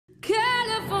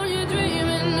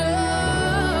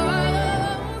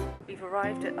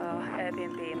arrived at our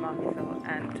Airbnb in Markerville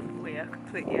and we are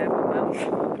completely overwhelmed.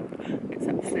 It's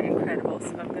absolutely incredible,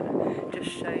 so I'm going to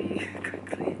just show you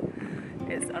quickly.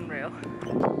 It's unreal.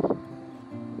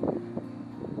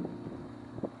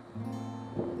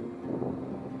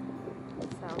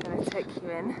 So I'm going to take you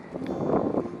in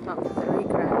up the very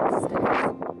grand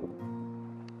stairs.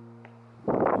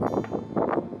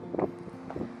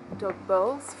 Dog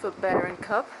bowls for bear and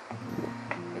cub.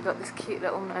 We've got this cute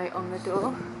little note on the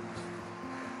door.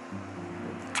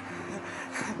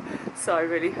 So I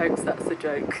really hope that's a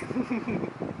joke.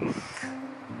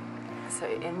 So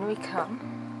in we come,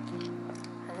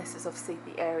 and this is obviously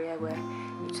the area where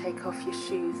you take off your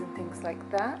shoes and things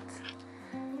like that.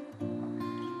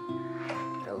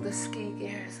 All the ski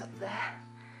gear is up there,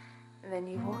 and then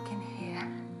you walk in here,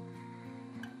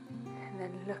 and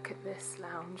then look at this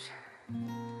lounge.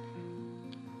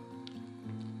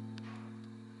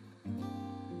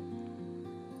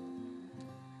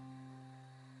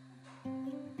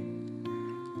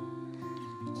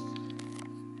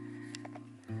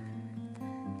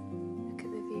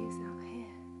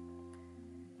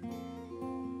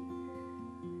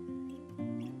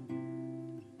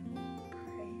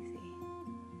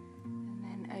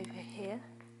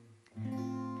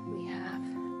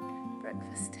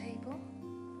 Breakfast table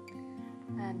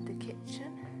and the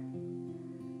kitchen.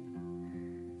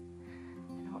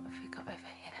 And what have we got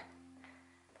over here?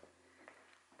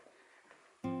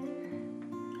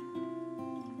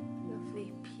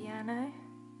 Lovely piano.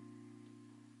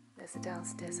 There's a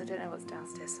downstairs. I don't know what's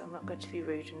downstairs, so I'm not going to be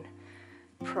rude and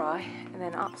pry. And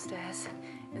then upstairs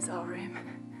is our room.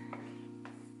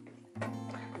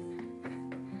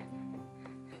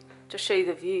 Just show you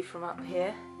the view from up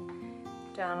here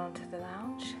down onto the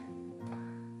lounge.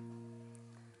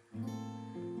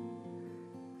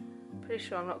 Pretty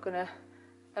sure I'm not going to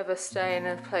ever stay in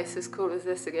a place as cool as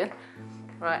this again.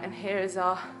 Right, and here is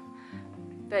our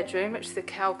bedroom, which is the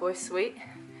cowboy suite.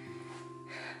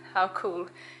 How cool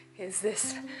is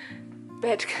this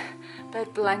bed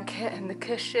blanket and the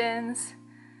cushions?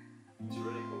 It's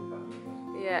really cool.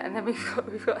 Yeah, and then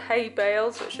we've got hay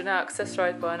bales, which are now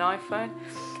accessorised by an iPhone.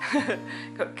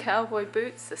 Got cowboy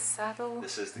boots, a saddle.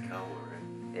 This is the cowboy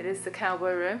room. It is the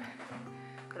cowboy room.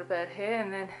 Got a bed here,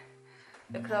 and then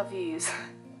look at our views.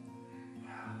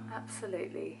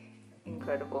 Absolutely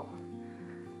incredible.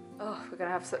 Oh, we're going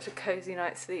to have such a cosy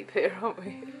night's sleep here, aren't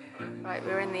we? Right,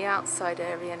 we're in the outside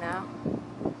area now.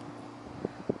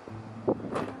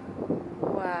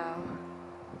 Wow.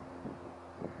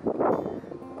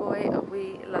 Boy, are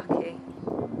we lucky.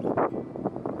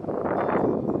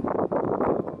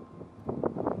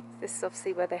 This is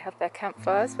obviously where they have their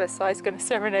campfires, where Sai's going to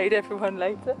serenade everyone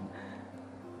later.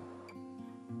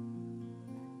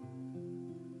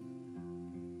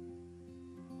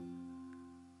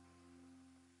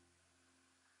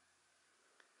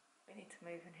 We need to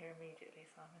move in here immediately,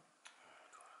 Simon.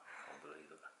 I can't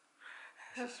believe it.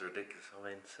 This is ridiculous. I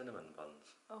mean, cinnamon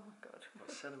buns. Oh my god.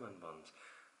 What cinnamon buns?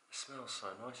 It smells so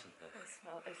nice in here.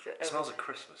 It smells of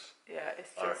Christmas. Yeah, it's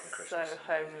I just reckon so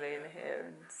homely in here,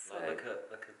 and so. Like,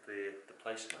 look at the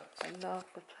placemats. I love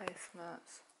the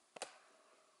placemats.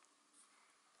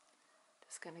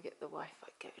 Just going to get the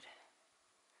Wi-Fi good.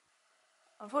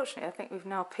 Unfortunately, I think we've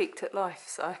now peaked at life,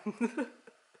 so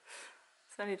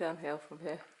it's only downhill from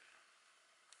here.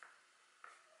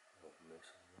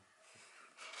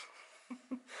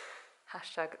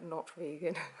 Hashtag not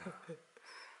vegan.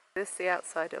 This is the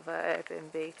outside of our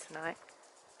Airbnb tonight.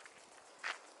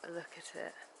 Look at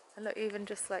it. And look, even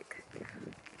just like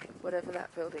whatever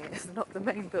that building is, not the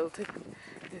main building,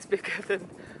 is bigger than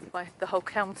the whole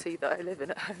county that I live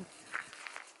in at home.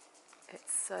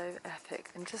 It's so epic.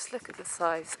 And just look at the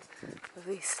size of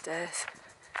these stairs.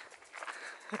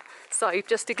 So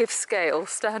just to give scale,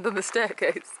 stand on the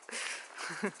staircase.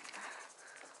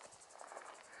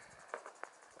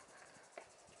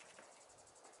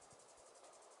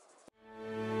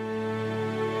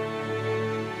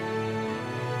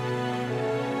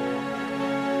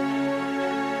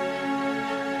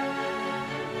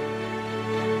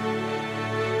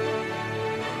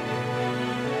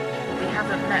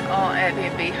 Met our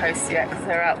Airbnb hosts yet because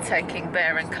they're out taking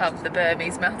Bear and Cub, the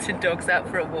Burmese mountain dogs, out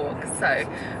for a walk. So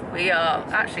we are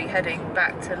actually heading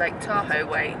back to Lake Tahoe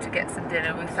way to get some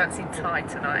dinner. We fancy Thai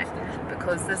tonight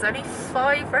because there's only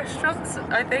 5 restaurants,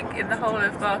 I think, in the whole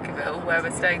of Markerville where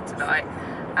we're staying tonight,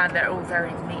 and they're all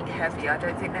very meat heavy. I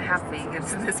don't think they have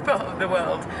vegans in this part of the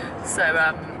world. So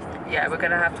yeah, we're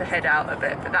going to have to head out a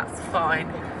bit, but that's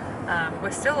fine.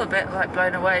 We're still a bit like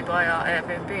blown away by our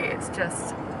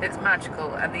Airbnb. It's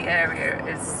magical, and the area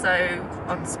is so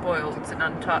unspoilt and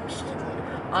untouched,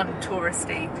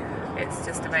 untouristy. It's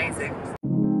just amazing.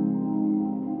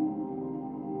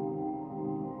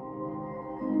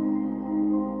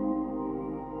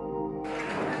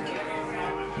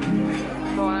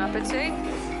 Bon appetit.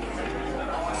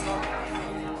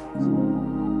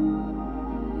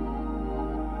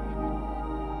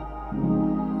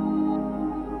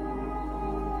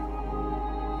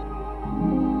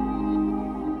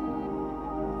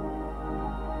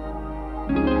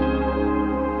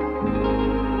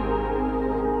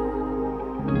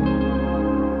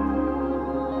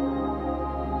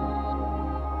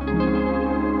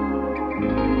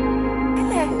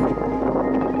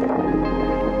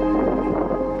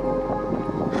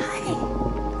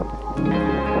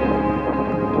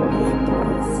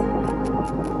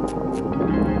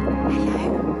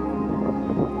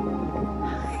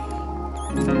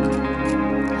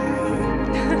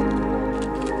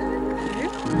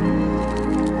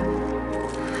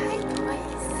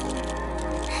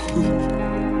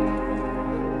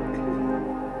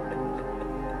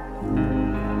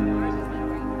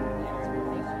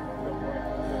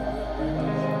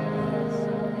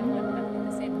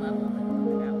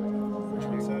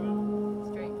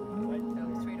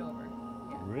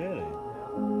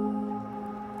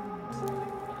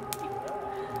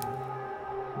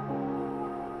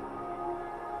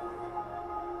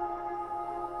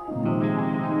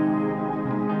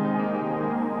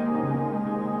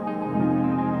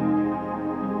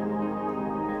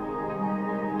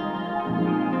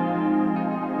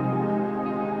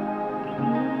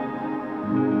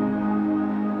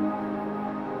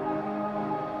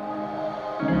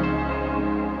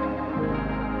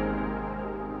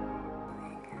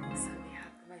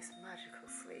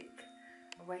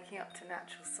 Waking up to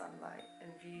natural sunlight and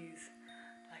views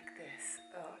like this,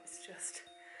 oh, it's just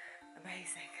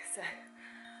amazing. So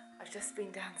I've just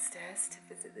been downstairs to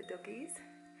visit the doggies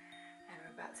and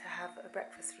we're about to have a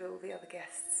breakfast with all the other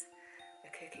guests.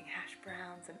 They're cooking hash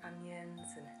browns and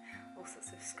onions and all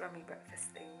sorts of scrummy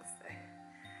breakfast things. So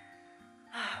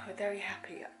we're very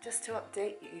happy. Just to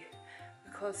update you,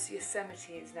 because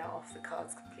Yosemite is now off the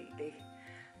cards completely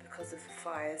because of the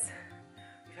fires,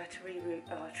 we've had to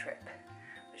reroute our trip,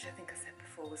 which I think I said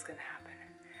before was going to happen.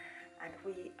 And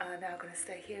we are now going to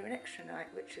stay here an extra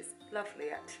night, which is lovely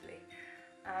actually.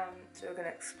 So we're going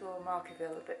to explore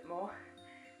Markerville a bit more,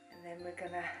 and then we're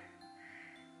going to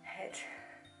head...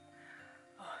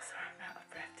 Oh, sorry, I'm out of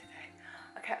breath today.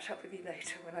 I'll catch up with you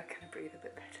later when I can breathe a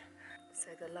bit better.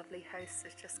 So the lovely host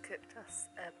has just cooked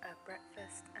us a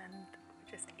breakfast and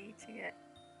we're just eating it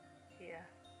here.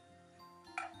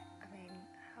 I mean,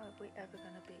 how are we ever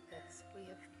going to beat this? We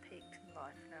have peaked in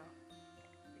life now.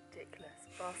 Ridiculous.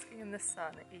 Basking in the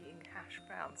sun, eating hash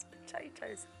browns,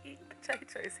 potatoes, eating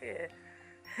potatoes here.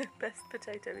 Best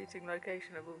potato eating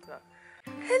location of all time.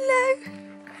 Hello!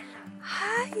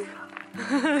 Hi!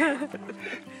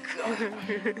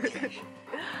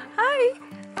 Hi!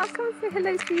 I'll come and say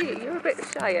hello to you. You're a bit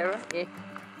shyer, aren't you?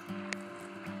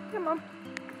 Come on.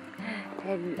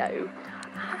 Hello.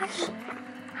 Hi.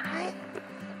 Hi.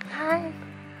 Hi.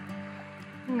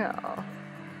 No.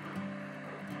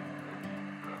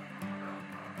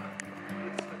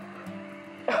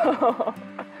 Oh,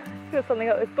 he's got something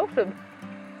up his bottom.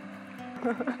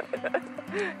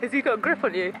 Has he got a grip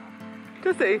on you?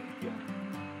 Does he? Yeah.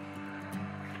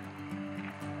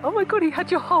 Oh my god, he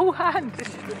had your whole hand.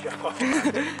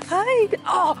 Hi.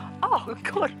 Oh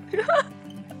god.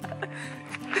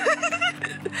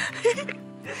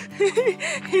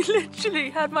 He literally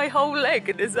had my whole leg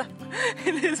in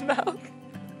his mouth.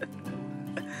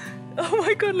 Oh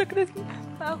my god, look at his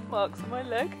mouth marks on my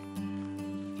leg.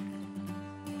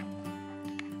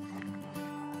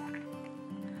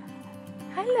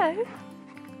 Hello.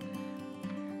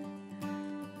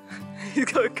 He's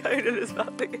got a cone in his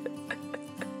mouth again.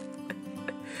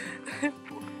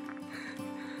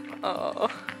 Oh,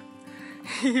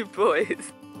 you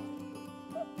boys.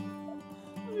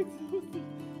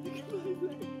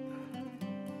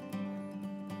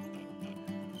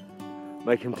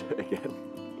 Make him do it again.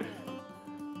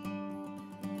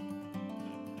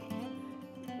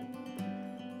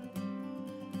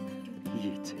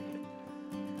 You too.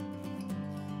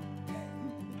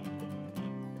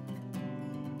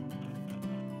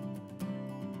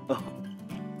 Oh.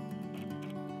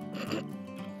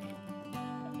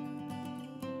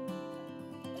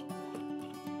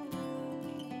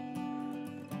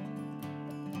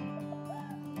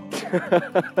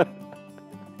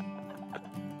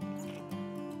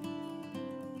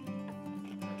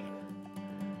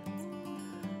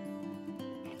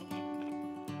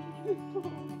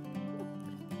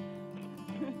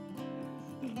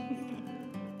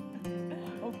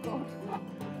 Oh god.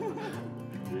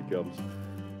 comes.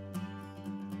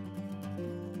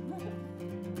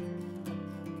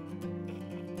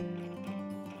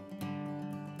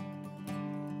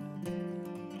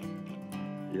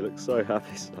 You look so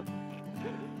happy, son.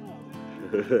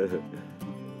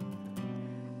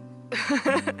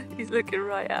 He's looking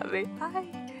right at me. Hi.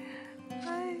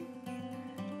 Hi.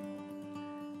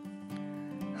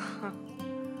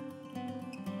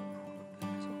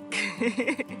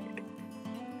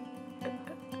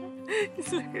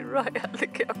 He's looking right at the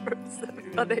camera. It's so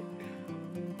funny.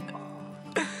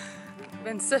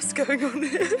 Incest going on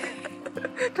here.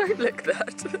 Don't look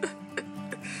that.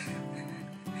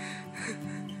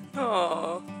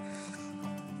 Aww.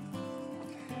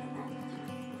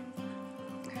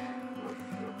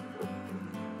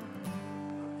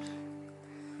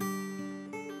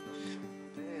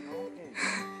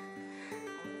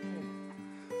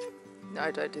 No,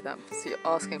 don't do that because you're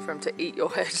asking for him to eat your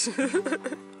head. Just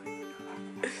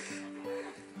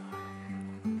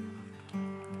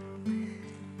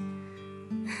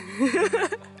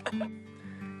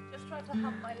tried to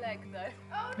hump my leg though.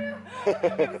 Oh no!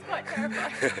 It was quite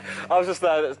terrifying. I was just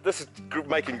there, this is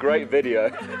making great video.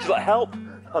 She's like, help!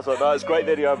 I was like, no, it's great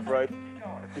video, I'm afraid.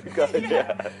 You go,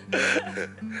 yeah.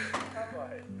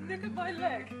 Look at my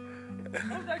leg.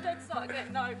 Oh no, don't start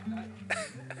again. No, no.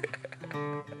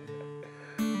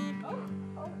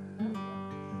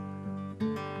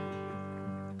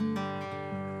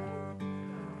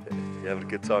 You having a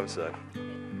good time, sir?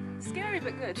 Scary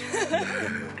but good.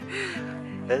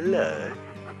 Hello.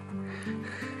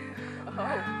 Oh,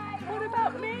 what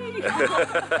about me?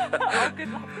 Oh,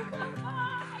 good luck.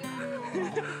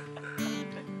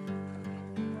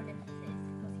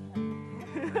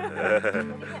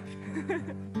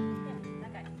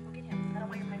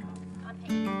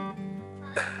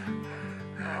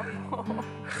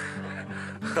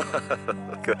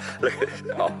 Look at,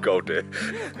 oh god, dear.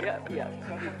 Yeah.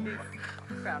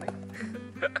 Frowning.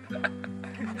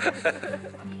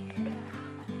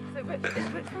 So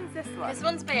which one's this one? This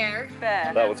one's Bear.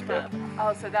 Bear. That one's Bear.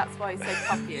 Oh, so that's why he's so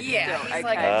puppy. Yeah, still. he's Okay.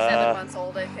 like 7 months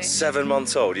old, I think. 7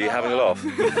 months old, are you having a laugh?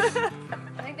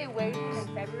 I think they weighed him in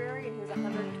February and he was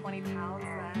 120 pounds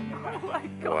then. Oh my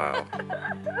god. Wow.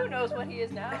 Who knows what he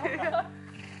is now?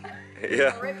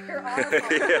 Yeah. Rip your arm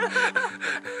off. Yeah.